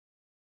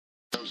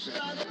Are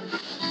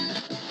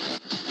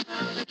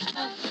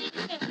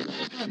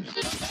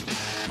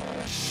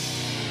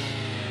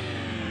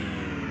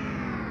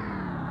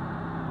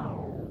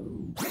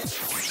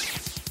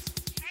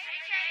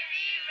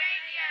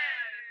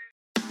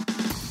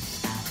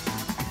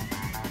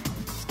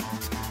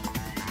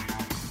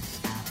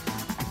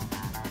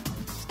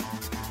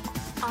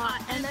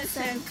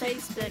MSN,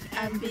 Facebook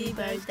and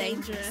Bebo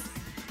dangerous?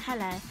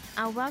 Hello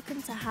and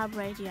welcome to Hub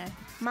Radio.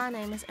 My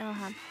name is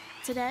Ilham.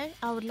 Today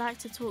I would like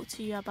to talk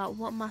to you about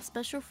what my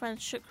special friend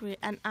Shukri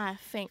and I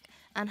think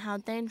and how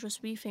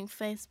dangerous we think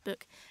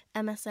Facebook,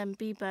 MSN,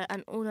 Bebo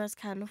and all those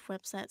kind of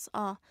websites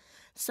are.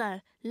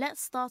 So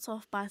let's start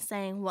off by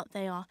saying what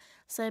they are.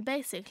 So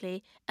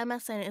basically,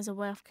 MSN is a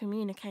way of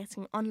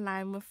communicating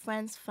online with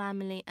friends,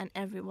 family and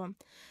everyone.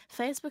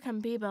 Facebook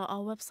and Bebo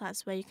are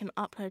websites where you can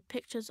upload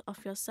pictures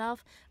of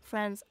yourself,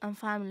 friends and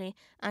family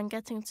and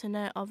getting to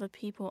know other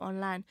people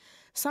online.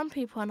 Some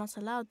people are not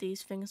allowed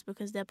these things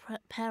because their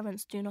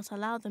parents do not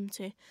allow them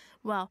to.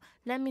 Well,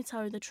 let me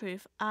tell you the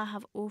truth. I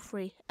have all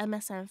three,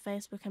 MSN,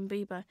 Facebook and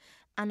Bebo,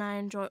 and I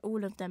enjoy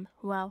all of them.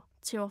 Well,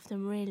 two of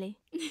them really.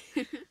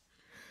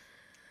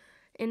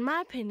 In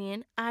my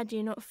opinion, I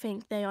do not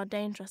think they are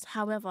dangerous.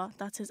 However,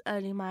 that is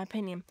only my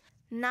opinion.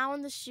 Now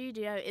in the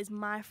studio is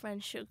my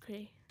friend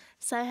Shukri.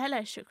 So hello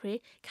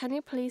Shukri, can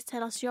you please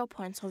tell us your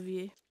point of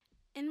view?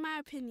 In my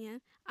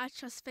opinion, I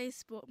trust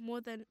Facebook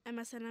more than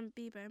MSN and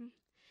Bebo,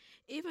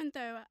 even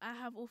though I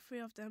have all three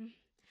of them.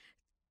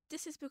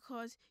 This is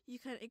because you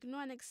can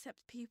ignore and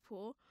accept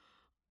people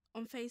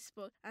on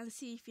Facebook and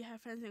see if you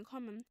have friends in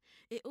common.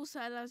 It also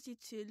allows you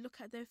to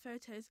look at their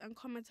photos and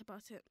comment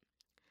about it.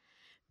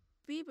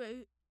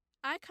 Bebo,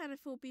 I kind of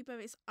feel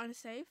Bebo is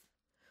unsafe.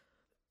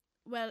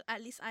 Well,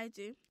 at least I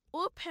do.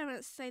 All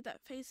parents say that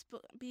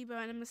Facebook, Bebo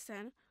and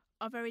MSN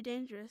are very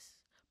dangerous,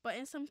 but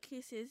in some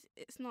cases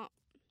it's not.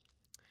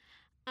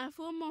 I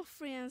feel more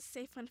free and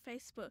safe on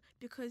Facebook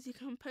because you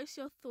can post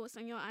your thoughts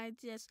and your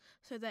ideas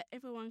so that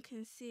everyone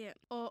can see it,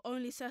 or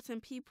only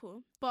certain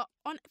people. But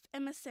on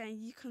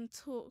MSN, you can't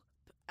talk,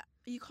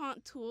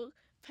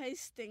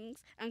 post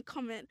things and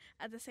comment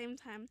at the same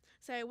time.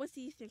 So what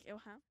do you think,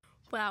 Ilham?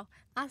 Well,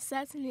 I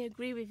certainly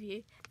agree with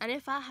you, and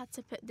if I had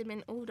to put them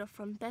in order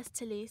from best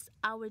to least,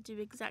 I would do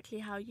exactly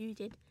how you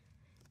did.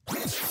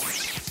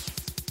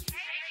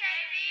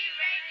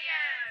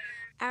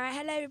 Alright,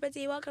 hello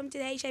everybody, welcome to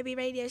the HAB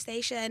radio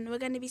station. We're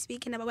going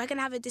to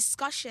have a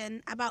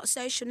discussion about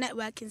social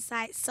networking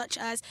sites such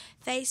as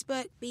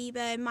Facebook,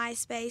 Bebo,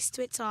 MySpace,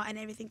 Twitter and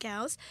everything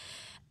else.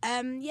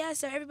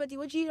 So everybody,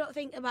 what do you lot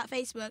think about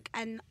Facebook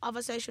and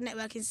other social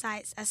networking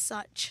sites as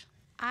such?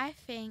 I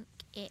think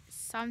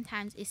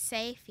sometimes it's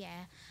safe,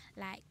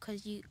 like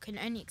because you can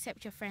only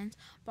accept your friends,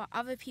 but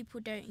other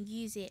people don't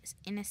use it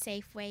in a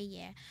safe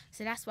way,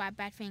 so that's why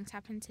bad things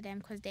happen to them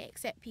because they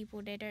accept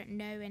people they don't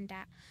know and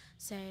that.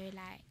 So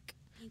like,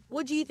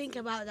 what do you think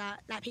about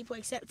that, like people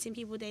accepting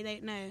people they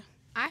don't know?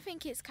 I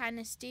think it's kind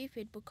of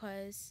stupid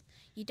because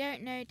you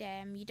don't know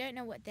them, you don't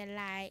know what they're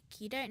like,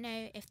 you don't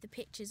know if the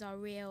pictures are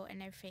real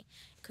and everything.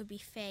 It could be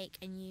fake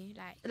and you you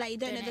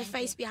don't know the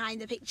face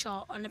behind the picture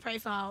on the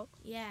profile.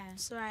 Yeah.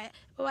 That's right.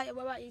 What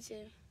about you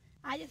two?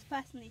 I just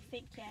personally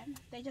think,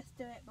 they just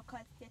do it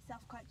because they're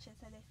self-conscious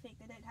and they think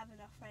they don't have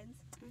enough friends.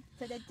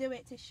 So they do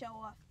it to show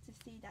off, to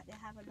see that they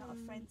have a lot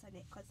of friends on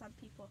it, because some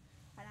people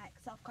are like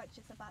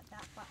self-conscious about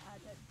that, but I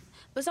don't.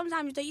 But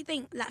sometimes don't you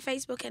think like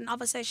Facebook and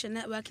other social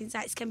networking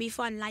sites can be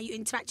fun, like you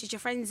interact with your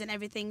friends and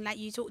everything, like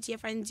you talk to your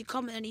friends, you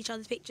comment on each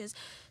other's pictures,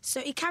 so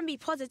it can be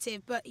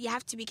positive, but you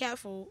have to be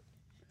careful.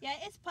 Yeah,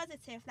 it's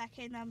positive. Like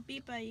in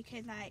Bebo, you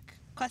can like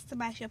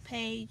customize your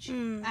page,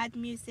 add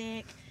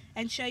music,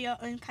 and show your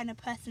own kind of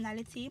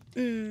personality.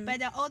 But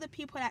there are all the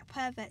people like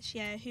perverts,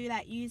 who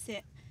like use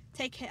it,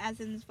 take it as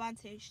an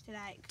advantage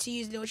to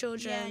use little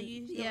children. Yeah,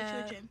 use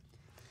little children.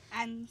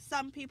 And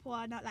some people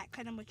are not like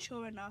kind of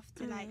mature enough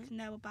to like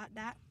know about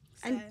that.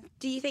 So. And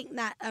do you think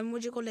that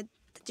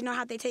do you know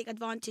how they take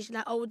advantage,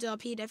 like older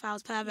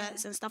paedophiles,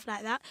 perverts and stuff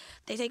like that?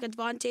 They take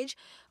advantage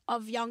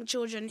of young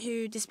children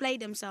who display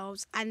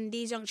themselves, and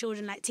these young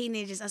children, like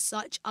teenagers as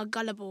such, are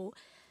gullible.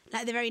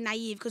 Like they're very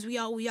naive because we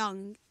are all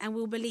young and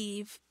we'll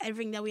believe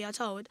everything that we are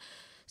told.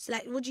 So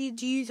like, what do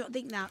you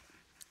think that?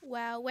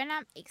 Well, when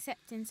I'm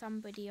accepting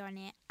somebody on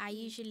it, I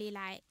usually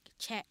like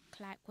check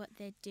like what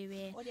they're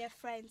doing. Or their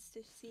friends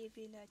to see if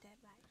you know them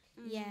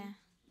like. Yeah.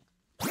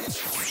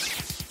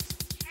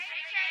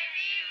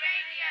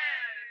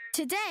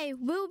 Today,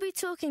 we'll be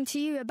talking to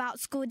you about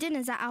school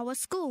dinners at our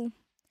school.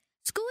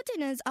 School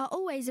dinners are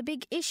always a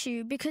big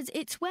issue because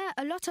it's where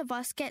a lot of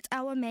us get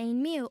our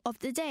main meal of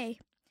the day.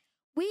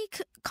 We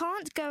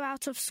can't go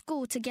out of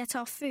school to get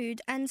our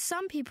food, and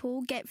some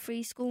people get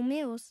free school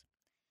meals.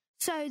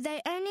 So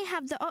they only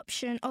have the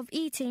option of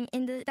eating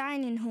in the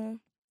dining hall.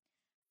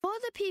 For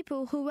the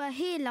people who were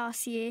here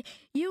last year,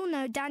 you'll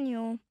know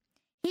Daniel.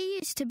 He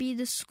used to be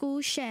the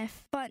school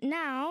chef, but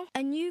now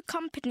a new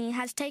company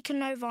has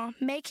taken over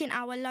making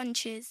our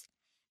lunches.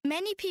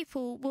 Many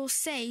people will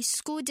say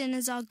school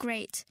dinners are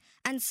great,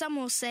 and some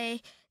will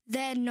say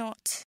they're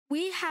not.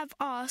 We have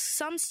asked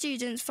some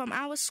students from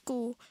our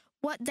school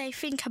what they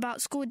think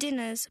about school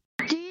dinners.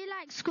 Do you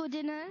like school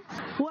dinners?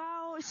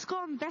 Well, it's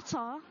gotten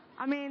better.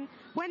 I mean,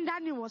 when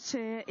Daniel was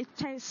here, it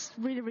tastes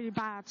really, really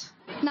bad.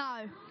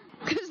 No,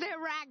 because they're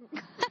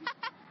rank.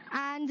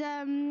 And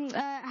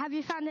have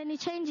you found any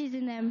changes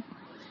in them?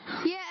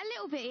 Yeah, a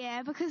little bit,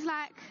 yeah, because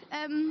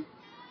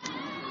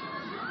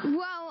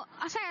well,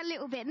 I say a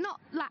little bit, not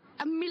like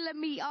a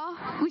millimetre,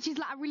 which is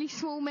like a really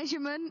small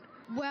measurement.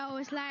 Well,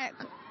 it's like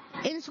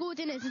in school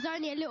dinners, there's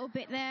only a little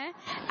bit there,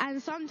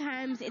 and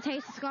sometimes it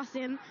tastes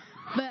disgusting,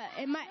 but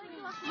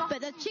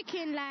but the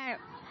chicken, like,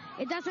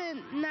 it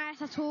doesn't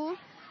nice at all,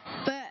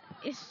 but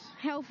it's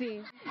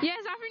healthy.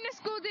 Yes, I think the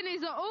school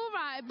dinners are all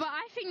right, but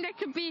I think there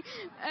could be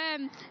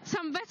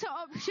some better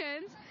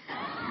options,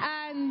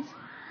 and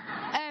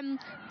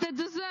the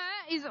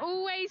dessert is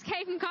always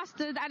cake and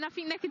custard, and I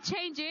think they could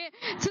change it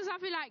to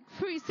something like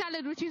fruit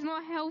salad, which is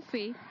more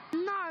healthy.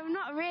 No,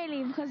 not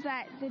really, because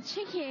like the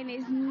chicken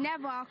is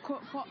never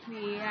cooked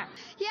properly. Yeah,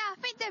 I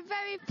think they're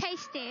very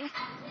tasty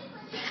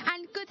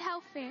and good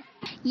healthy.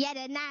 Yeah,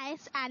 they're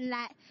nice, and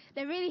like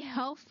they're really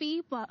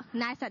healthy but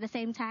nice at the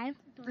same time.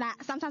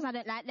 Like sometimes I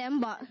don't like them,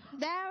 but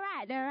they're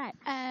alright.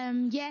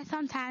 Yeah,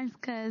 sometimes,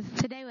 because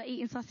today we're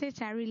eating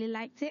sausage. I really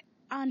liked it.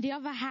 On the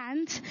other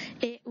hand,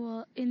 it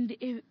will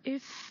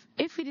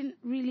if we didn't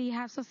really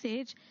have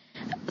sausage,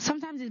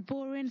 sometimes it's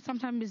boring,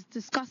 sometimes it's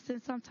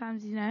disgusting,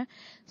 sometimes, you know.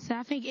 So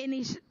I think it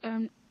needs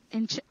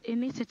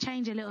to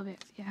change a little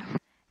bit. Yeah.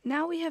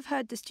 Now we have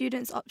heard the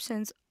students'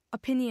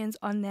 opinions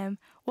on them.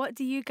 What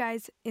do you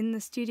guys in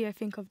the studio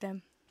think of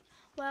them?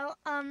 Well,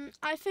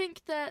 I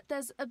think that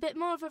there's a bit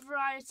more of a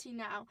variety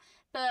now,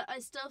 but I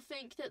still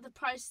think that the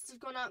prices have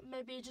gone up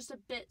maybe just a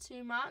bit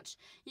too much.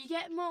 You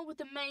get more with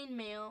the main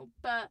meal,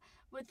 but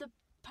with the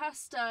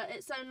pasta,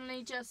 it's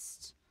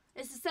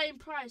the same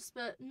price,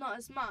 but not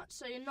as much,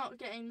 so you're not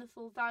getting the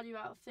full value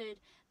out of food,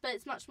 but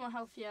it's much more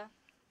healthier.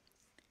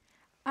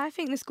 I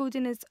think the school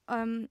dinners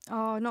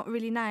are not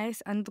really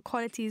nice and the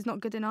quality is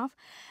not good enough.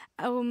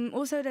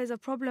 Also, there's a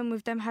problem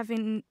with them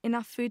having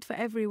enough food for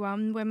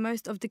everyone, when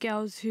most of the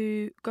girls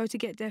who go to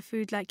get their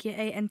food like year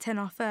 8 and 10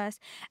 are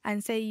first,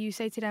 and you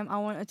say to them, I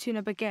want a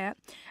tuna baguette,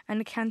 and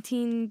the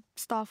canteen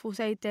staff will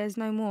say there's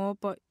no more,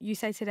 but you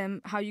say to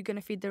them, how are you going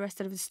to feed the rest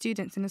of the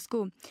students in the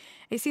school?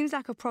 It seems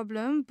like a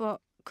problem,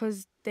 but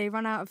because they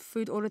run out of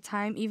food all the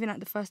time, even at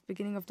the first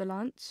beginning of the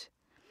lunch.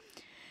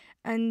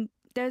 And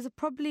there's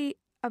probably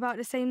about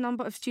the same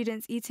number of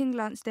students eating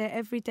lunch there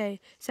every day,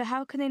 so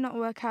how can they not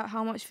work out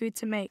how much food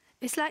to make?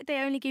 It's like they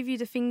only give you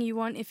the thing you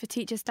want if a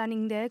teacher's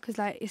standing there, because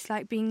it's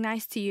like being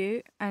nice to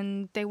you,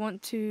 and they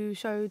want to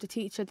show the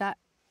teacher that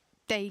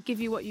they give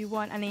you what you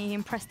want and they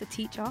impress the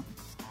teacher.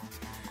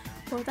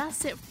 Well,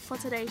 that's it for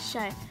today's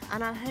show,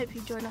 and I hope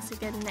you join us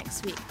again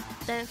next week.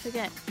 Don't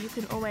forget, you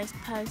can always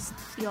post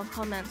your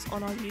comments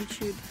on our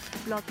YouTube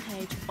blog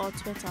page or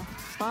Twitter.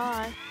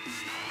 Bye!